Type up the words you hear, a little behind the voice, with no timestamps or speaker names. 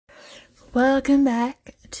Welcome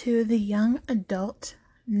back to the Young Adult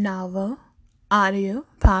Novel Audio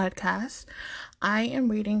Podcast. I am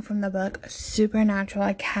reading from the book Supernatural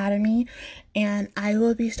Academy, and I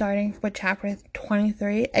will be starting with chapter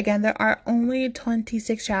 23. Again, there are only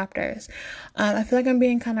 26 chapters. I feel like I'm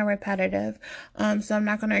being kind of repetitive, so I'm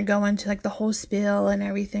not going to go into like the whole spiel and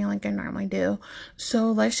everything like I normally do.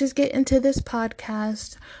 So let's just get into this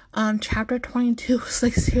podcast. Chapter 22 was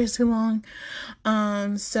like seriously long.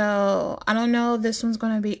 So I don't know if this one's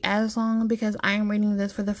going to be as long because I am reading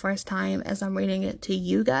this for the first time as I'm reading it to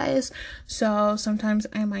you guys. So sometimes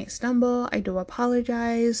I might stumble. I do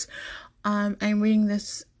apologize. I'm reading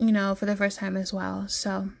this, for the first time as well.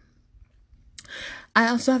 So I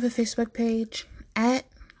also have a Facebook page at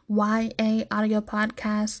YA Audio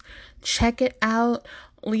Podcast. Check it out.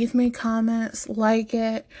 Leave me comments, like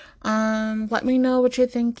it. Let me know what you're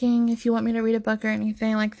thinking if you want me to read a book or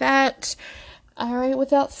anything like that. All right,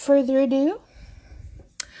 without further ado,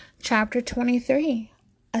 Chapter 23,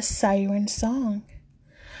 A Siren Song.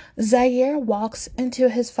 Zaire walks into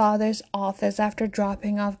his father's office after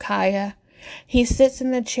dropping off Kaya. He sits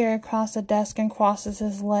in the chair across the desk and crosses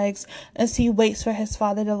his legs as he waits for his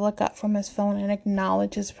father to look up from his phone and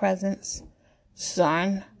acknowledge his presence.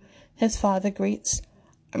 "Son," his father greets.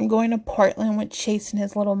 "I'm going to Portland with Chase and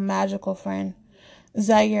his little magical friend,"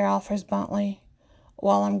 Zaire offers bluntly.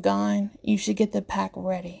 "While I'm gone, you should get the pack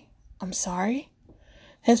ready." "I'm sorry?"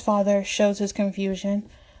 His father shows his confusion.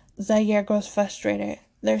 Zaire grows frustrated.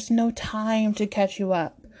 "There's no time to catch you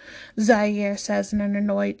up," Zaire says in an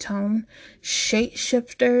annoyed tone.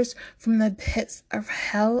 "Shapeshifters from the pits of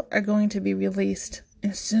hell are going to be released,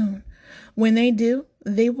 and soon. When they do,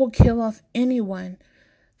 they will kill off anyone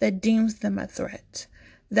that deems them a threat.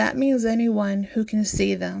 That means anyone who can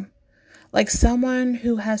see them, like someone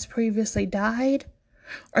who has previously died,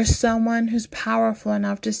 or someone who's powerful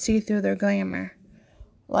enough to see through their glamour.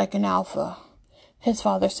 Like an alpha," his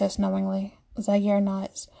father says knowingly. Zaire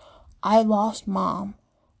nods. "I lost Mom.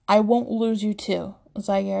 I won't lose you too,"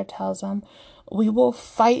 Zaire tells him. "We will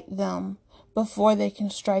fight them before they can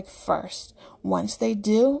strike first. Once they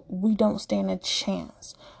do, we don't stand a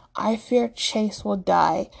chance. I fear Chase will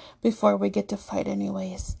die before we get to fight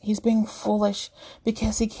anyways. He's being foolish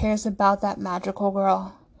because he cares about that magical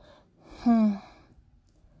girl."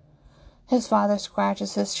 His father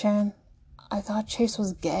scratches his chin. "I thought Chase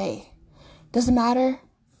was gay." "Doesn't matter."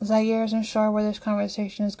 Zaire isn't sure where this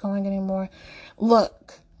conversation is going anymore.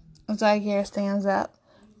 "Look," Zaire stands up.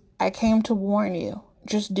 "I came to warn you.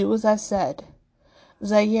 Just do as I said."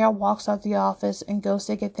 Zaire walks out the office and goes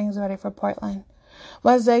to get things ready for Portland.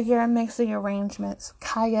 While Zaire makes the arrangements,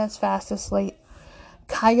 Kaya is fast asleep.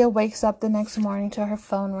 Kaya wakes up the next morning to her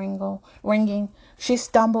phone ringing. She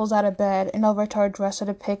stumbles out of bed and over to her dresser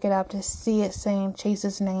to pick it up to see it saying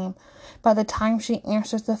Chase's name. By the time she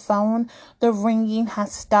answers the phone, the ringing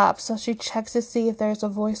has stopped, so she checks to see if there's a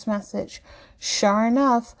voice message. Sure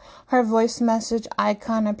enough, her voice message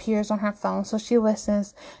icon appears on her phone, so she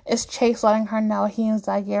listens. It's Chase letting her know he and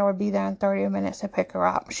Zaire will be there in 30 minutes to pick her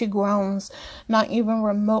up. She groans, not even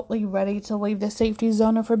remotely ready to leave the safety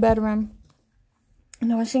zone of her bedroom.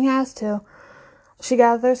 No, she has to. She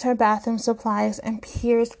gathers her bathroom supplies and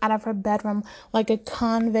peers out of her bedroom like a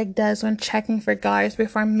convict does when checking for guards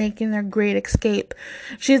before making their great escape.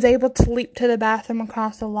 She is able to leap to the bathroom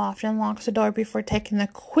across the loft and locks the door before taking the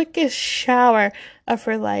quickest shower of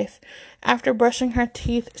her life. After brushing her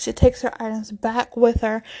teeth, she takes her items back with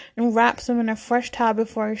her and wraps them in a fresh towel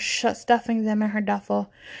before stuffing them in her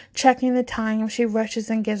duffel. Checking the time, she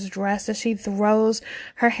rushes and gets dressed as she throws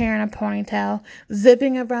her hair in a ponytail.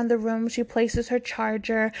 Zipping around the room, she places her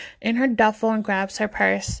charger in her duffel and grabs her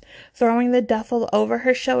purse. Throwing the duffel over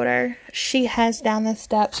her shoulder, she heads down the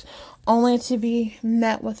steps, only to be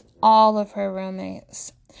met with all of her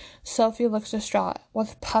roommates. Sophie looks distraught,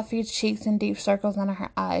 with puffy cheeks and deep circles under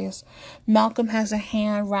her eyes. Malcolm has a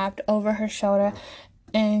hand wrapped over her shoulder,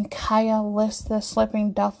 and Kaya lifts the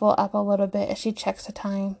slipping duffel up a little bit as she checks the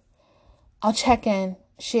time. "I'll check in,"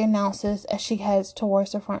 she announces as she heads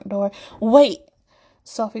towards the front door. "Wait!"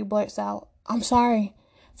 Sophie blurts out. "I'm sorry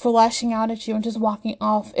for lashing out at you and just walking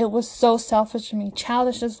off. It was so selfish of me,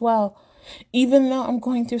 childish as well. Even though I'm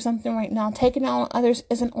going through something right now, taking it out on others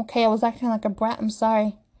isn't okay. I was acting like a brat. I'm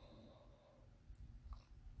sorry."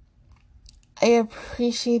 "I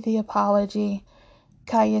appreciate the apology,"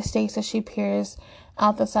 Kaya states as she peers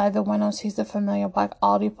out the side of the window and sees the familiar black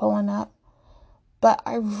Audi pulling up. "But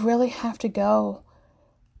I really have to go,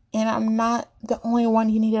 and I'm not the only one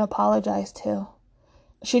you need to apologize to."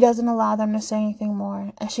 She doesn't allow them to say anything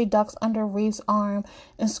more as she ducks under Reeve's arm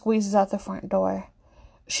and squeezes out the front door.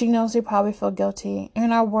 She knows they probably feel guilty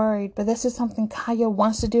and are worried, but this is something Kaya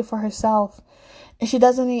wants to do for herself, and she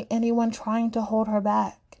doesn't need anyone trying to hold her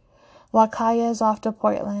back. While Kaya is off to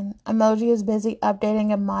Portland, Emoji is busy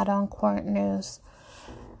updating Yamada on court news.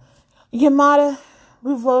 Yamada,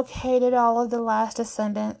 we've located all of the last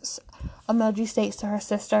descendants, Emoji states to her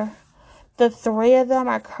sister. The 3 of them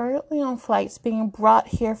are currently on flights being brought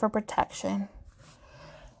here for protection.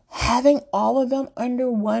 Having all of them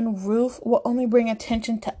under one roof will only bring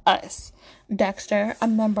attention to us, Dexter, a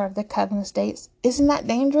member of the Coven, states. Isn't that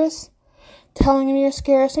dangerous? Telling him you're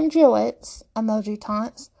scared of some Jewets, Emoji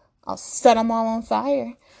taunts. I'll set them all on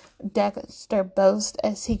fire, Dexter boasts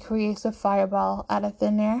as he creates a fireball out of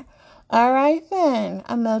thin air. All right then,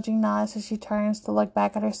 Emoji nods as she turns to look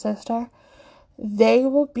back at her sister. They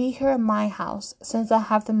will be here in my house since I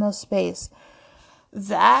have the most space.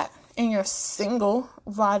 That and you're single,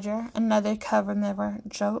 Roger, another Coven member,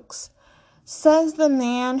 jokes. Says the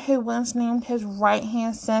man who once named his right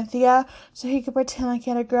hand Cynthia so he could pretend like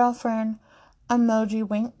he had a girlfriend. Emoji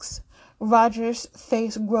winks. Roger's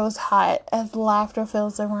face grows hot as laughter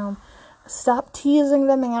fills the room. Stop teasing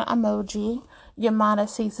the man, Emoji. Yamada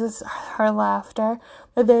ceases her laughter,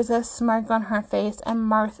 but there's a smirk on her face and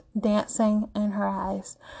mirth dancing in her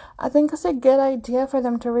eyes. I think it's a good idea for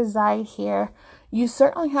them to reside here. You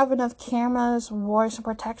certainly have enough cameras, wards, and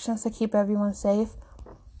protections to keep everyone safe.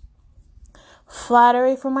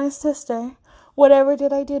 Flattery for my sister. Whatever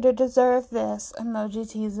did I do to deserve this? Emoji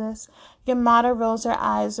teases. Yamada rolls her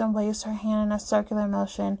eyes and waves her hand in a circular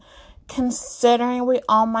motion. Considering we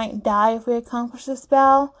all might die if we accomplish the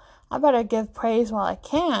spell, I better give praise while I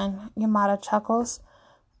can, Yamada chuckles.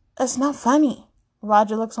 It's not funny.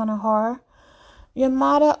 Roger looks on in horror.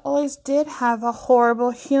 Yamada always did have a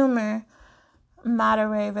horrible humor,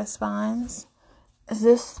 Madarei responds. Is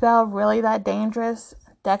this spell really that dangerous?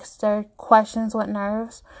 Dexter questions with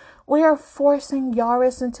nerves. We are forcing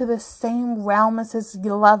Yaris into the same realm as his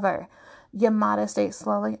lover, Yamada states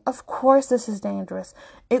slowly. Of course this is dangerous.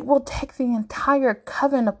 It will take the entire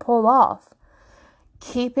Coven to pull off.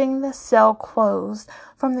 Keeping the cell closed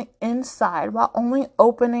from the inside while only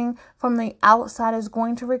opening from the outside is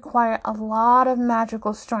going to require a lot of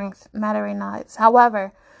magical strength, Madarei nods.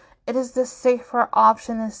 However, it is the safer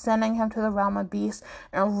option than sending him to the realm of beasts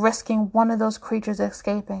and risking one of those creatures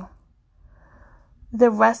escaping. The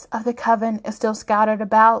rest of the Coven is still scattered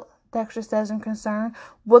about, Dexter says in concern.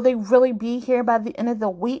 Will they really be here by the end of the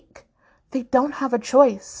week? They don't have a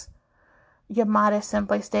choice, Yamada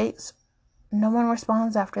simply states. No one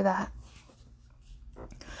responds after that.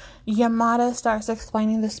 Yamada starts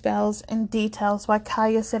explaining the spells in details while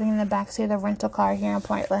Kaya is sitting in the backseat of the rental car here in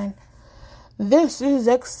Portland. This is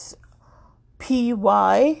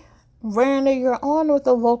XPY. Randy, you're on with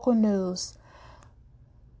the local news.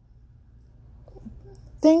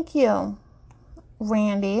 Thank you,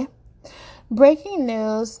 Randy. Breaking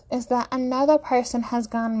news is that another person has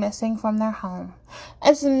gone missing from their home.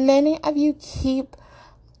 As many of you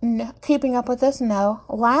keeping up with us know,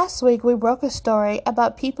 last week we broke a story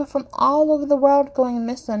about people from all over the world going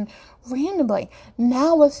missing randomly.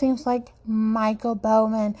 Now it seems like Michael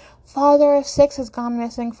Bowman, father of 6, has gone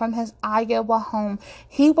missing from his Iowa home.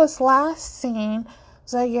 He was last seen.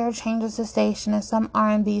 Zaire changes the station as some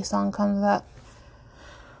R&B song comes up.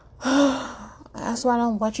 That's why I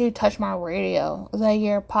don't let you touch my radio.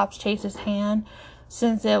 Zaire pops Chase's hand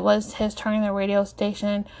since it was his turning the radio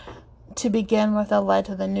station to begin with that led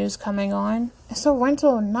to the news coming on. It's a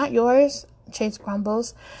rental, not yours, Chase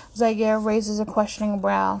grumbles. Zaire raises a questioning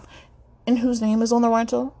brow. And whose name is on the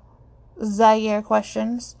rental? Zaire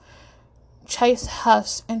questions. Chase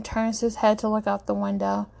huffs and turns his head to look out the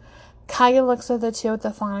window. Kaya looks at the two with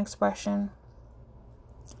a fond expression.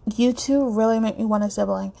 You two really make me want a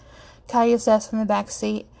sibling, Kaya says from the back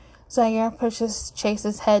seat. Zaire pushes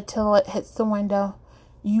Chase's head till it hits the window.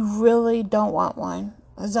 You really don't want one.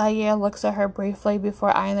 Zaire looks at her briefly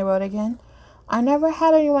before eyeing the road again. I never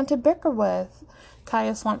had anyone to bicker with.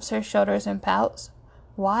 Kaya slumps her shoulders and pouts.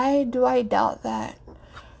 Why do I doubt that?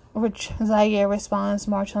 Zaire responds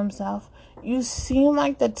more to himself. You seem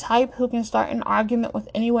like the type who can start an argument with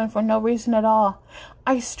anyone for no reason at all.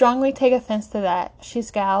 I strongly take offense to that. She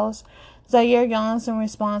scowls. Zaire yawns in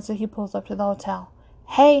response as he pulls up to the hotel.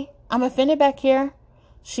 Hey, I'm offended back here.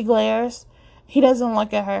 She glares. He doesn't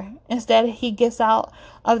look at her. Instead, he gets out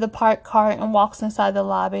of the parked car and walks inside the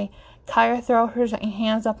lobby. Kaya throws her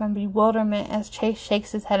hands up in bewilderment as Chase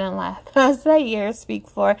shakes his head and laughs. Zaire, speak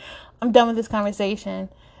for. I'm done with this conversation.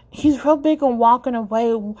 He's real big on walking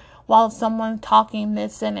away while someone's talking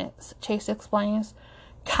mid-sentence, Chase explains.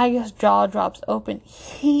 Kaya's jaw drops open.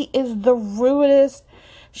 He is the rudest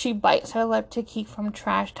She bites her lip to keep from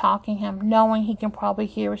trash talking him, knowing he can probably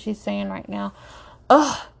hear what she's saying right now.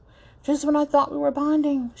 Ugh, just when I thought we were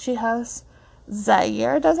bonding, she huffs.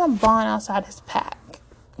 Zaire doesn't bond outside his pack.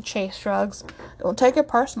 Chase shrugs. Don't take it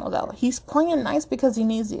personal, though. He's playing nice because he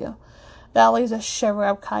needs you. That leaves a shiver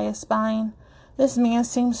up Kaya's spine. This man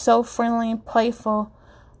seems so friendly and playful,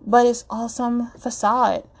 but it's all some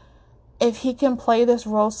facade. If he can play this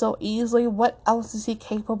role so easily, what else is he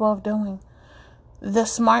capable of doing? The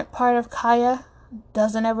smart part of Kaya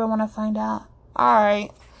doesn't ever want to find out.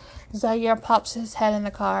 Alright. Zaire pops his head in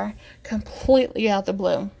the car, completely out the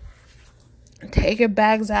blue. Take your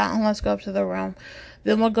bags out and let's go up to the room.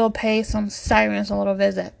 Then we'll go pay some sirens a little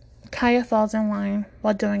visit. Kaya falls in line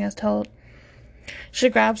while doing as told. She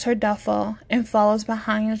grabs her duffel and follows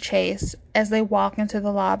behind Chase as they walk into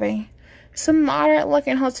the lobby. It's a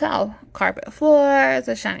moderate-looking hotel. Carpet floors,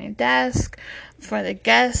 a shining desk for the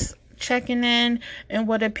guests checking in, and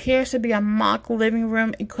what appears to be a mock living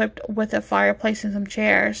room equipped with a fireplace and some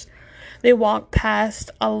chairs. They walk past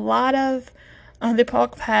all that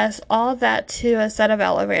to a set of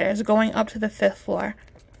elevators going up to the 5th floor.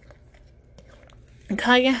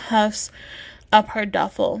 Kaya huffs up her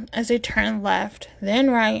duffel as they turn left, then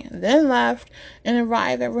right, then left, and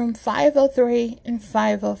arrive at room 503 and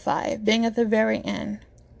 505, being at the very end.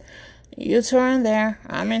 You two are in there,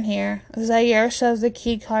 I'm in here. Zaire shoves the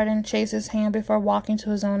key card in Chase's hand before walking to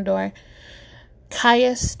his own door.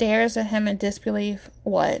 Kaya stares at him in disbelief.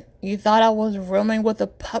 What? You thought I was rooming with a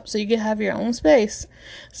pup so you could have your own space?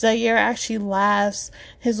 Zaire actually laughs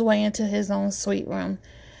his way into his own suite room.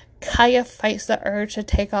 Kaya fights the urge to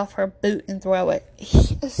take off her boot and throw it.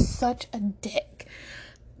 He is such a dick.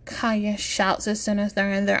 Kaya shouts as soon as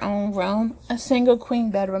they're in their own room, a single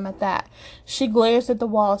queen bedroom at that. She glares at the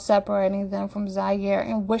wall separating them from Zaire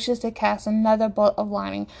and wishes to cast another bolt of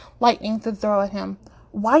lightning to throw at him.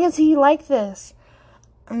 Why is he like this?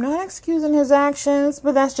 I'm not excusing his actions,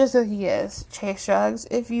 but that's just who he is. Chase shrugs.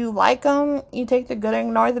 If you like him, you take the good and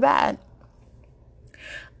ignore the bad.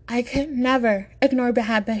 I could never ignore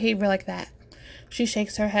bad behavior like that. She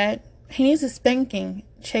shakes her head. He needs a spanking.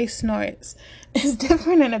 Chase snorts. It's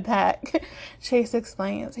different in a pack. Chase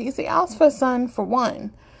explains. He's the alpha son for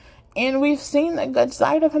one. And we've seen the good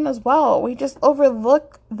side of him as well. We just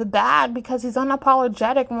overlook the bad because he's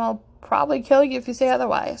unapologetic and will probably kill you if you say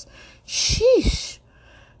otherwise. Sheesh.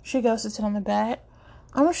 She goes to sit on the bed.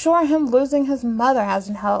 I'm sure him losing his mother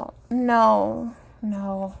hasn't helped. No.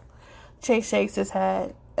 Chase shakes his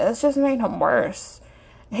head. It's just made him worse.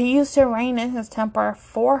 He used to rein in his temper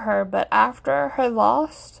for her, but after her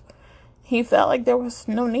loss, he felt like there was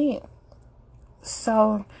no need.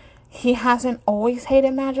 So, he hasn't always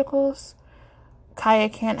hated magicals? Kaya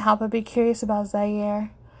can't help but be curious about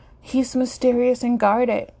Zaire. He's mysterious and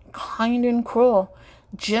guarded, kind and cruel,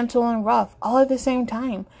 gentle and rough, all at the same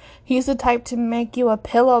time. He's the type to make you a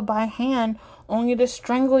pillow by hand, only to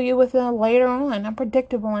strangle you with it later on,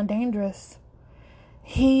 unpredictable and dangerous.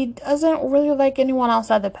 He doesn't really like anyone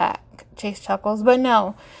outside the pack, Chase chuckles, but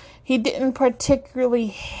no, he didn't particularly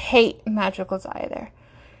hate magicals either.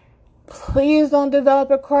 Please don't develop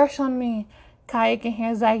a crush on me, Kaya can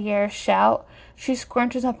hear Zaire shout. She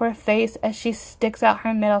scrunches up her face as she sticks out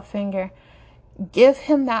her middle finger. Give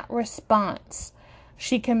him that response,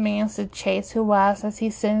 she commands to Chase, who laughs as he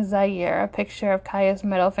sends Zaire a picture of Kaya's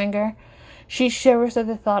middle finger. She shivers at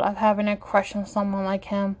the thought of having a crush on someone like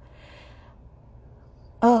him.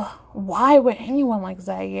 Ugh, why would anyone like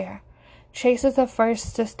Zaire? Chase is the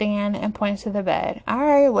first to stand and points to the bed.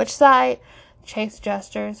 Alright, which side? Chase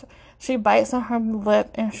gestures. She bites on her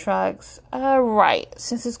lip and shrugs. Right,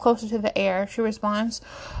 since it's closer to the air, she responds.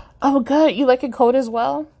 Oh, good, you like it cold as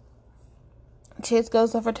well? Chase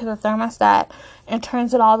goes over to the thermostat and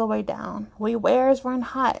turns it all the way down. We wears run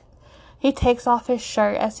hot. He takes off his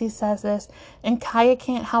shirt as he says this, and Kaya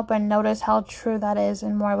can't help but notice how true that is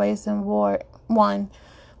in more ways than one.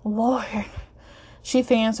 Lord. She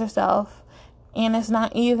fans herself, and it's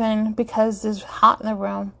not even because it's hot in the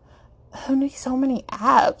room. Who needs so many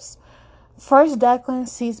abs? First Declan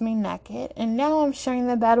sees me naked, and now I'm sharing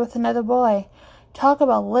the bed with another boy. Talk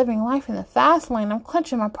about living life in the fast lane. I'm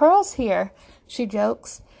clenching my pearls here, she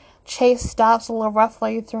jokes. Chase stops a little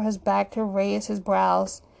roughly through his back to raise his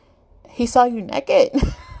brows. He saw you naked?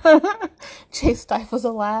 Chase stifles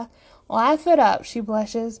a laugh. Laugh it up, she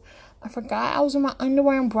blushes. I forgot I was in my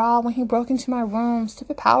underwear and bra when he broke into my room.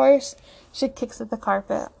 Stupid powers. She kicks at the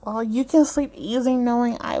carpet. Well, you can sleep easy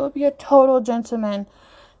knowing I would be a total gentleman.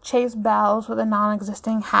 Chase bows with a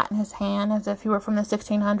non-existing hat in his hand as if he were from the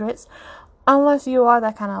 1600s. Unless you are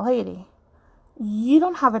that kind of lady. You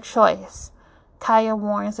don't have a choice, Kaya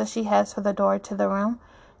warns as she heads for the door to the room.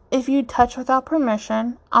 If you touch without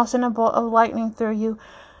permission, I'll send a bolt of lightning through you,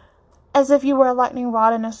 as if you were a lightning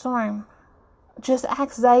rod in a storm. Just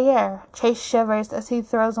ask Zaire. Chase shivers as he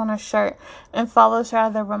throws on a shirt and follows her out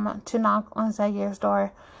of the room to knock on Zaire's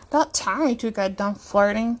door. About time you two got done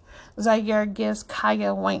flirting. Zaire gives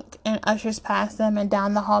Kaya a wink and ushers past them and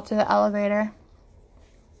down the hall to the elevator.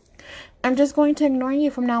 I'm just going to ignore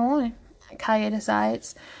you from now on, Kaya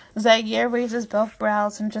decides. Zaire raises both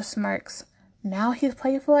brows and just smirks. Now he's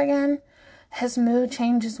playful again? His mood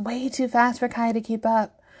changes way too fast for Kaya to keep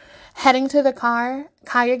up. Heading to the car,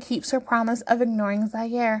 Kaya keeps her promise of ignoring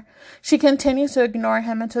Zaire. She continues to ignore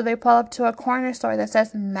him until they pull up to a corner store that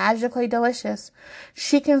says magically delicious.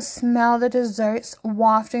 She can smell the desserts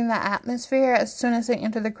wafting the atmosphere as soon as they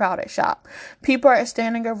enter the crowded shop. People are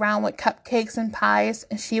standing around with cupcakes and pies,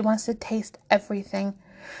 and she wants to taste everything.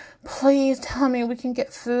 Please tell me we can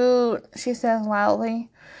get food, she says loudly.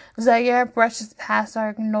 Zaire brushes past her,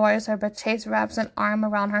 ignores her, but Chase wraps an arm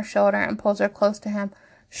around her shoulder and pulls her close to him.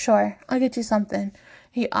 Sure, I'll get you something,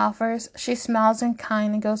 he offers. She smiles in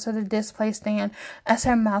kind and goes to the display stand as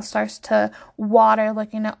her mouth starts to water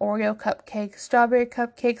looking at Oreo cupcakes, strawberry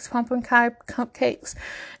cupcakes, pumpkin pie cupcakes,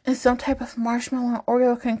 and some type of marshmallow and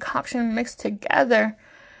Oreo concoction mixed together.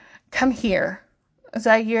 Come here.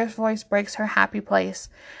 Zaire's voice breaks her happy place.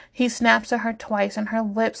 He snaps at her twice, and her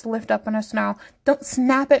lips lift up in a snarl. Don't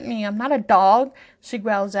snap at me. I'm not a dog, she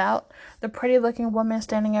growls out. The pretty-looking woman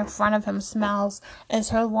standing in front of him smiles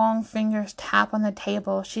as her long fingers tap on the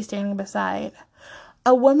table she's standing beside.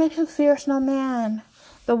 A woman who fears no man.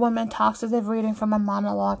 The woman talks as if reading from a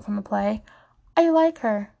monologue from a play. I like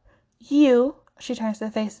her. You, she turns to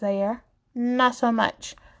face Zaire. Not so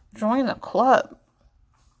much. Join the club.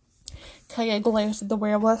 Kaya glares at the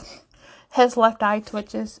werewolf. His left eye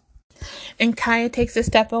twitches, and Kaya takes a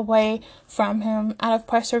step away from him out of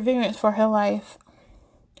perseverance for her life.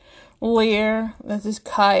 Lear, this is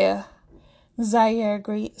Kaya. Zaire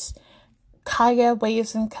greets. Kaya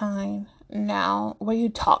waves in kind. Now, will you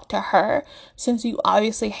talk to her, since you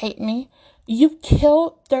obviously hate me? You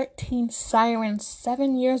killed 13 sirens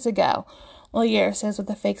 7 years ago, Lear says with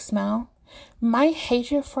a fake smile. My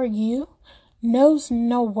hatred for you knows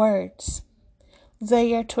no words.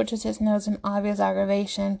 Zaire twitches his nose in obvious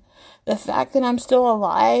aggravation. The fact that I'm still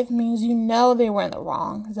alive means you know they were in the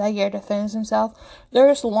wrong, Zaire defends himself.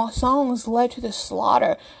 Their songs led to the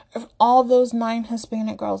slaughter of all those 9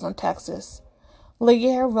 Hispanic girls in Texas.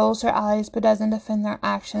 Lear rolls her eyes but doesn't defend their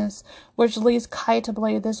actions, which leads Kaya to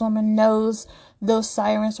believe this woman knows those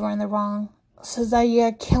sirens were in the wrong. So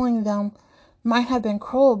Zaire killing them might have been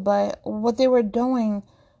cruel, but what they were doing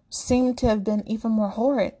seemed to have been even more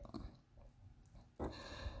horrid.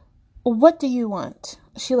 What do you want?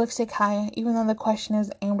 She looks at Kaya, even though the question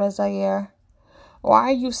is aimed at Zaire. Why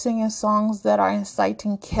are you singing songs that are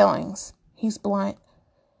inciting killings? He's blunt.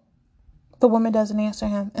 The woman doesn't answer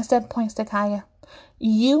him. Instead points to Kaya.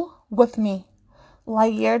 You with me.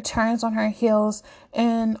 Zaire turns on her heels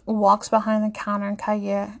and walks behind the counter, and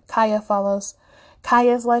Kaya follows.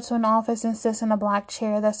 Kaya is led to an office and sits in a black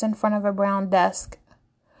chair that's in front of a brown desk.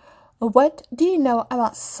 What do you know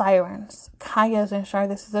about sirens? Kaya isn't sure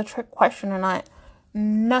this is a trick question or not.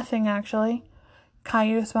 Nothing, actually.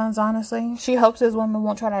 Kaya responds honestly. She hopes this woman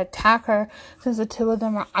won't try to attack her since the two of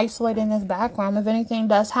them are isolated in this background. If anything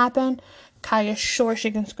does happen, Kaya's sure she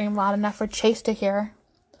can scream loud enough for Chase to hear.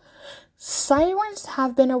 Sirens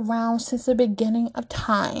have been around since the beginning of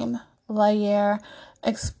time, Zaire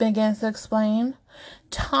begins to explain.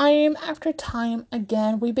 Time after time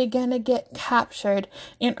again, we begin to get captured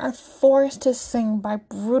and are forced to sing by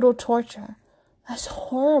brutal torture. That's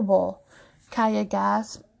horrible, Kaya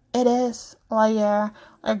gasps. It is, Zaire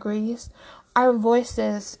agrees. Our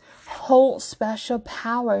voices hold special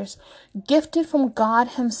powers, gifted from God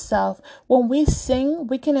himself. When we sing,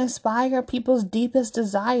 we can inspire people's deepest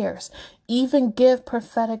desires, even give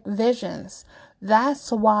prophetic visions.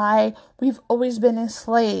 That's why we've always been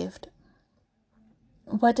enslaved.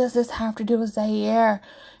 What does this have to do with Zaire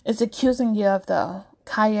is accusing you of, though?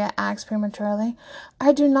 Kaya asks prematurely.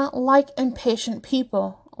 I do not like impatient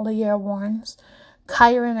people, Zaire warns.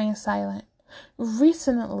 Kaya remains silent.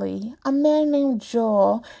 Recently, a man named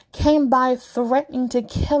Joel came by threatening to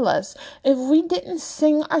kill us if we didn't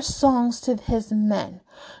sing our songs to his men.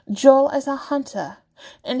 Joel is a hunter,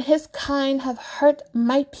 and his kind have hurt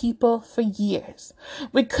my people for years.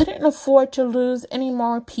 We couldn't afford to lose any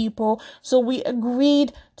more people, so we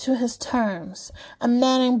agreed to his terms. A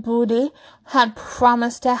man named Booty had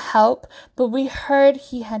promised to help, but we heard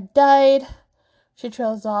he had died. She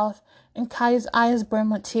trails off, and Kaya's eyes brim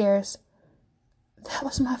with tears. That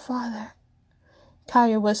was my father,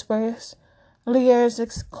 Kaya whispers.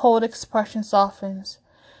 Lear's cold expression softens.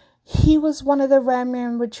 He was one of the rare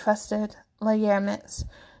men we trusted, Lear admits.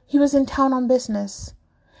 He was in town on business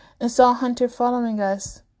and saw Hunter following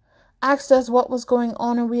us. Asked us what was going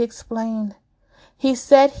on and we explained. He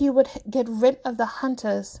said he would get rid of the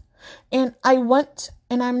hunters. And I went,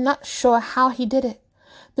 and I'm not sure how he did it.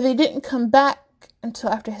 But they didn't come back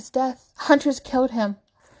until after his death. Hunters killed him.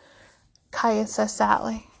 Kaya says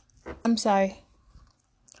sadly. I'm sorry.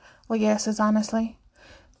 Lear says honestly.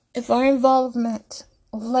 If our involvement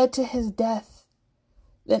led to his death,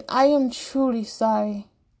 then I am truly sorry.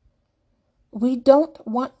 We don't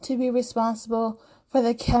want to be responsible for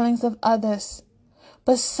the killings of others,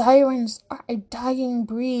 but sirens are a dying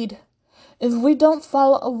breed. If we don't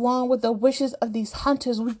follow along with the wishes of these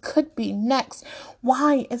hunters, we could be next.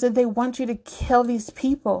 Why is it they want you to kill these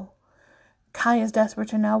people? Kai is desperate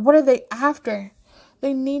to know. What are they after?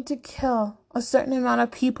 They need to kill a certain amount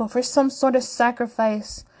of people for some sort of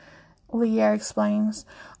sacrifice, Lear explains.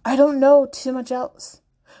 I don't know too much else.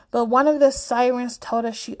 But one of the sirens told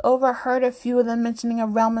us she overheard a few of them mentioning a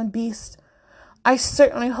realm of beasts. I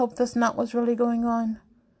certainly hope that's not what's really going on.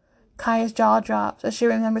 Kaya's jaw drops as she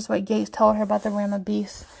remembers what Gates told her about the realm of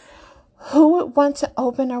beasts. Who would want to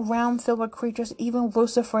open a realm filled with creatures even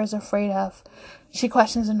Lucifer is afraid of? She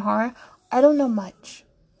questions in horror. I don't know much.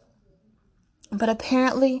 But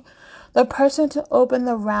apparently, the person to open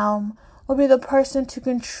the realm will be the person to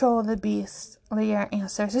control the beast, Lear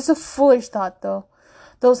answers. It's a foolish thought, though.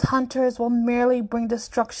 Those hunters will merely bring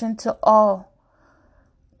destruction to all.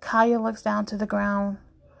 Kaya looks down to the ground.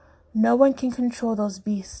 No one can control those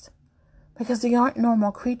beasts, because they aren't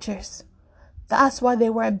normal creatures. That's why they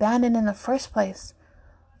were abandoned in the first place.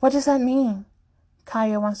 What does that mean?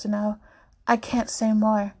 Kaya wants to know. I can't say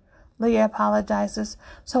more. Lear apologizes.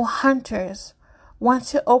 So hunters want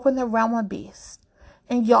to open the realm of beasts,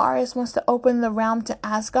 and Yaris wants to open the realm to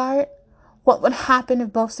Asgard? What would happen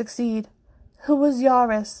if both succeed? Who was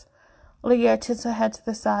Yaris? Lear tilts her head to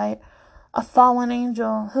the side. A fallen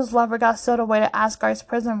angel whose lover got sealed away to Asgard's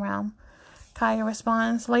prison realm. Kaya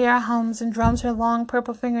responds. Lear hums and drums her long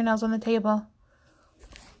purple fingernails on the table.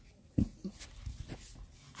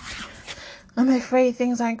 I'm afraid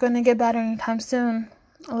things aren't going to get better anytime soon.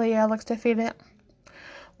 Lear looks defeated.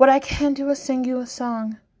 What I can do is sing you a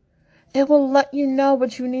song. It will let you know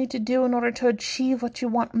what you need to do in order to achieve what you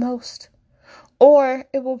want most. Or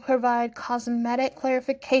it will provide cosmetic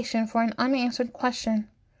clarification for an unanswered question.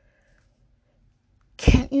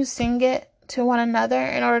 Can't you sing it to one another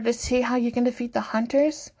in order to see how you can defeat the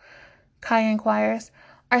hunters? Kai inquires.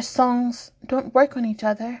 Our songs don't work on each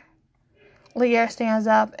other. Lear stands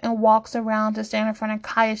up and walks around to stand in front of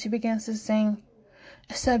Kai as she begins to sing.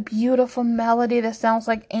 It's a beautiful melody that sounds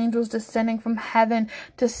like angels descending from heaven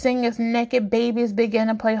to sing as naked babies begin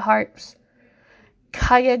to play harps.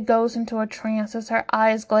 Kaya goes into a trance as her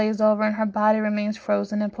eyes glaze over and her body remains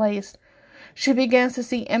frozen in place. She begins to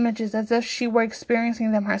see images as if she were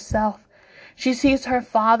experiencing them herself. She sees her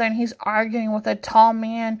father and he's arguing with a tall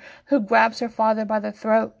man who grabs her father by the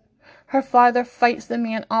throat. Her father fights the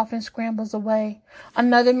man off and scrambles away.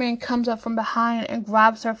 Another man comes up from behind and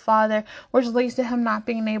grabs her father, which leads to him not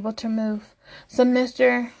being able to move. So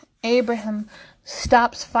Mr. Abraham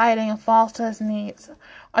stops fighting and falls to his knees.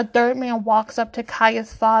 A third man walks up to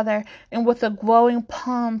Kaya's father and with a glowing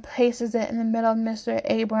palm places it in the middle of Mr.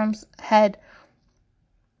 Abraham's head.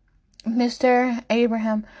 Mr.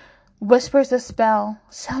 Abraham whispers a spell,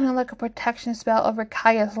 sounding like a protection spell over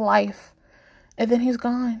Kaya's life, and then he's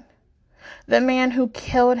gone. The man who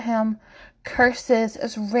killed him curses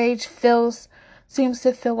as rage seems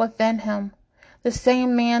to fill within him. The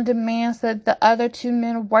same man demands that the other two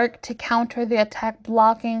men work to counter the attack the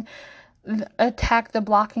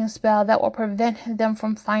blocking spell that will prevent them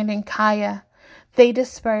from finding Kaya. They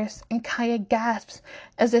disperse, and Kaya gasps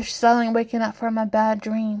as if suddenly waking up from a bad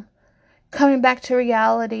dream. Coming back to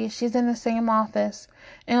reality, she's in the same office,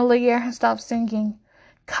 and Lear has stopped singing.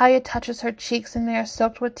 Kaya touches her cheeks and they are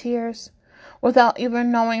soaked with tears. Without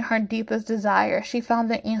even knowing her deepest desire, she found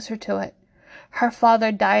the answer to it. Her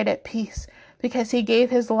father died at peace because he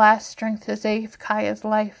gave his last strength to save Kaya's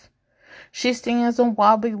life. She stands on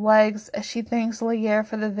wobbly legs as she thanks Lear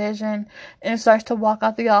for the vision and starts to walk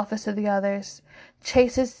out the office to the others.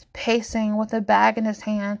 Chase is pacing with a bag in his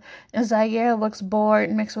hand, and Zaire looks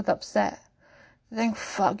bored mixed with upset. Thank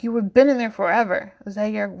fuck, you have been in there forever,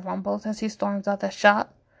 Zaire grumbles as he storms out the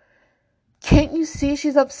shop. Can't you see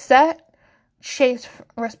she's upset? Chase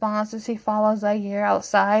responds as he follows Zaire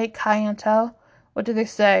outside, Kai in tow. What do they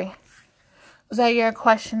say? Zaire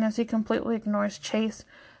questions as he completely ignores Chase.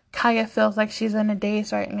 Kaya feels like she's in a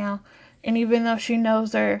daze right now, and even though she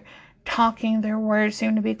knows they're talking. Their words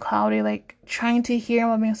seem to be cloudy, like trying to hear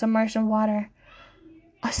while being submerged in water.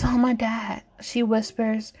 I saw my dad, she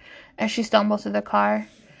whispers as she stumbles to the car.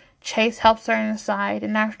 Chase helps her inside,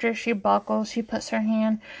 and after she buckles, she puts her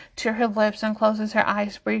hand to her lips and closes her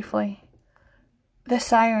eyes briefly. The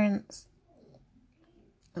sirens.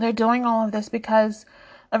 They're doing all of this because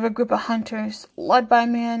of a group of hunters, led by a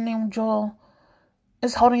man named Joel,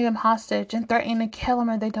 is holding them hostage and threatening to kill them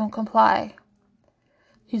if they don't comply.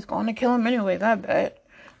 He's going to kill them anyway, I bet.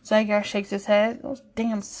 Zygar shakes his head. Those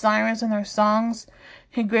damn sirens and their songs.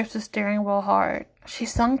 He grips the steering wheel hard. She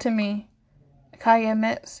sung to me, Kaya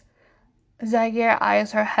admits. Zygar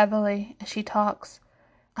eyes her heavily as she talks.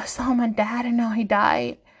 I saw my dad and now he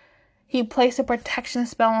died. He placed a protection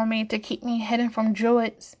spell on me to keep me hidden from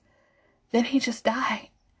druids. Then he just died.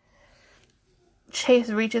 Chase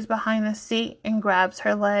reaches behind the seat and grabs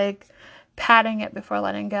her leg, patting it before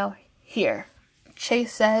letting go. Here,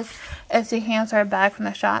 Chase says as he hands her a bag from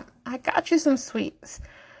the shop. I got you some sweets.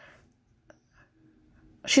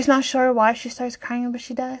 She's not sure why she starts crying, but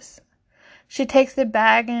she does. She takes the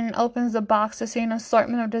bag and opens the box to see an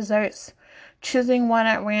assortment of desserts. Choosing one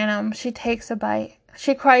at random, she takes a bite.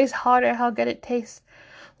 She cries hard at how good it tastes.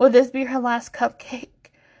 Will this be her last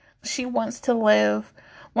cupcake? She wants to live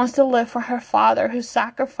for her father who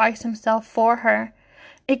sacrificed himself for her.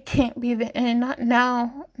 It can't be the end, not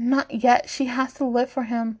now, not yet. She has to live for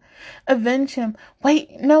him, avenge him.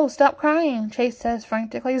 Wait, no, stop crying, Chase says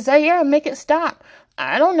frantically. Zaire, make it stop.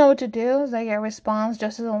 I don't know what to do, Zaire responds,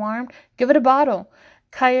 just as alarmed. Give it a bottle.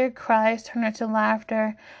 Kaya cries, turn her to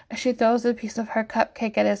laughter as she throws a piece of her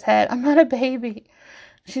cupcake at his head. I'm not a baby,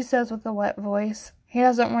 she says with a wet voice. He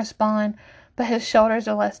doesn't respond, but his shoulders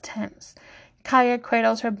are less tense. Kaya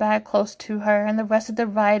cradles her bag close to her, and the rest of the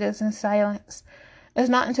ride is in silence. It's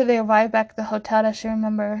not until they arrive back at the hotel that she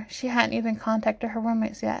remembers she hadn't even contacted her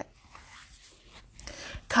roommates yet.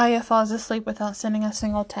 Kaya falls asleep without sending a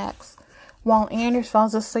single text, while Anders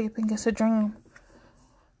falls asleep and gets a dream.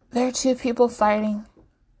 There are two people fighting.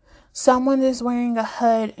 Someone is wearing a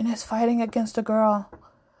hood and is fighting against a girl.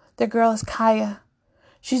 The girl is Kaya.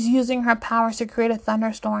 She's using her powers to create a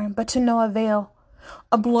thunderstorm, but to no avail.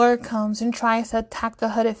 A blur comes and tries to attack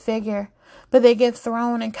the hooded figure, but they get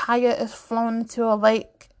thrown and Kaya is flown into a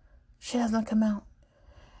lake. She doesn't come out.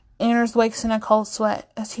 Anders wakes in a cold sweat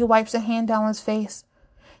as he wipes a hand down his face.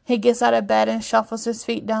 He gets out of bed and shuffles his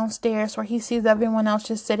feet downstairs where he sees everyone else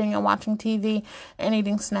just sitting and watching TV and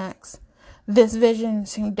eating snacks. This vision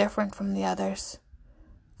seemed different from the others.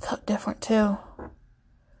 Felt different too.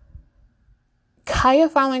 Kaya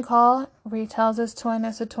finally called, Reed tells his twin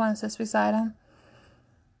as the twin sits beside him.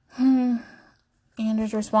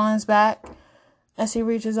 Anders responds back as he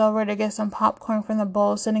reaches over to get some popcorn from the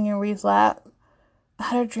bowl sitting in Reed's lap. I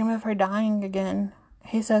had a dream of her dying again,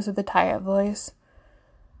 he says with a tired voice.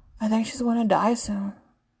 I think she's going to die soon.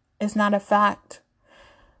 It's not a fact,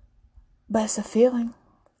 but it's a feeling.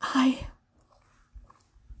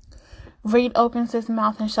 Reed opens his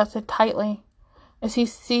mouth and shuts it tightly as he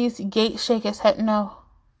sees Gates shake his head no.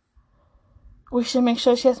 We should make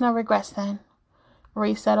sure she has no regrets then,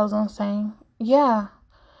 Reed settles on saying. Yeah,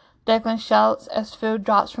 Declan shouts as food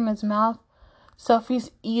drops from his mouth.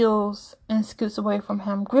 Sophie's eels and scoots away from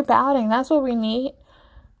him. Group outing, that's what we need.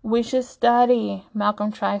 We should study,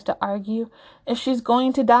 Malcolm tries to argue. If she's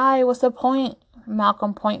going to die, what's the point?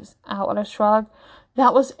 Malcolm points out with a shrug.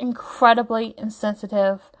 That was incredibly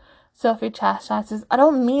insensitive. Sophie chastises. I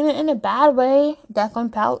don't mean it in a bad way,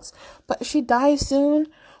 Declan pouts. But if she dies soon,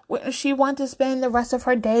 wouldn't she want to spend the rest of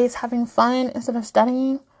her days having fun instead of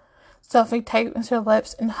studying? Sophie tightens her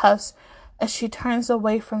lips and huffs as she turns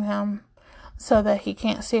away from him so that he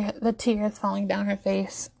can't see the tears falling down her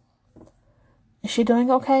face. Is she doing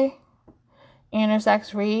okay? Anders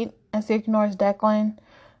asks Reed as he ignores Declan,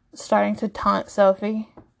 starting to taunt Sophie.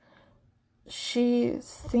 She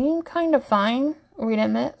seemed kind of fine, Reed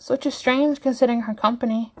admits, which is strange considering her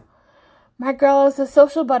company. My girl is a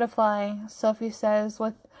social butterfly, Sophie says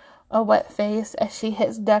with a wet face as she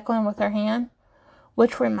hits Declan with her hand.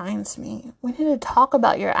 Which reminds me, we need to talk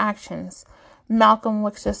about your actions. Malcolm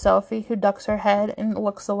looks at Sophie, who ducks her head and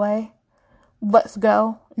looks away. Let's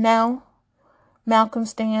go. Now. Malcolm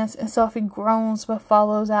stands and Sophie groans but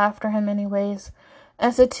follows after him anyways.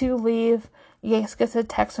 As the two leave, Yates gets a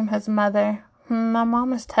text from his mother. My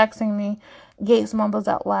mom is texting me, Yates mumbles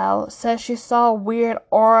out loud. Says she saw a weird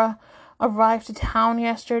aura arrive to town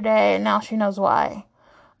yesterday and now she knows why.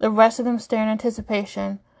 The rest of them stare in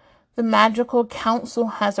anticipation. The magical council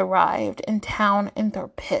has arrived in town and they're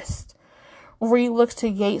pissed. Reed looks to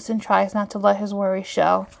Yates and tries not to let his worry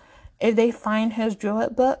show. If they find his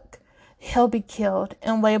druid book, he'll be killed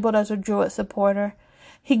and labeled as a Druid supporter.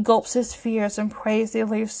 He gulps his fears and prays they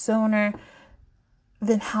leave sooner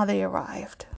than how they arrived.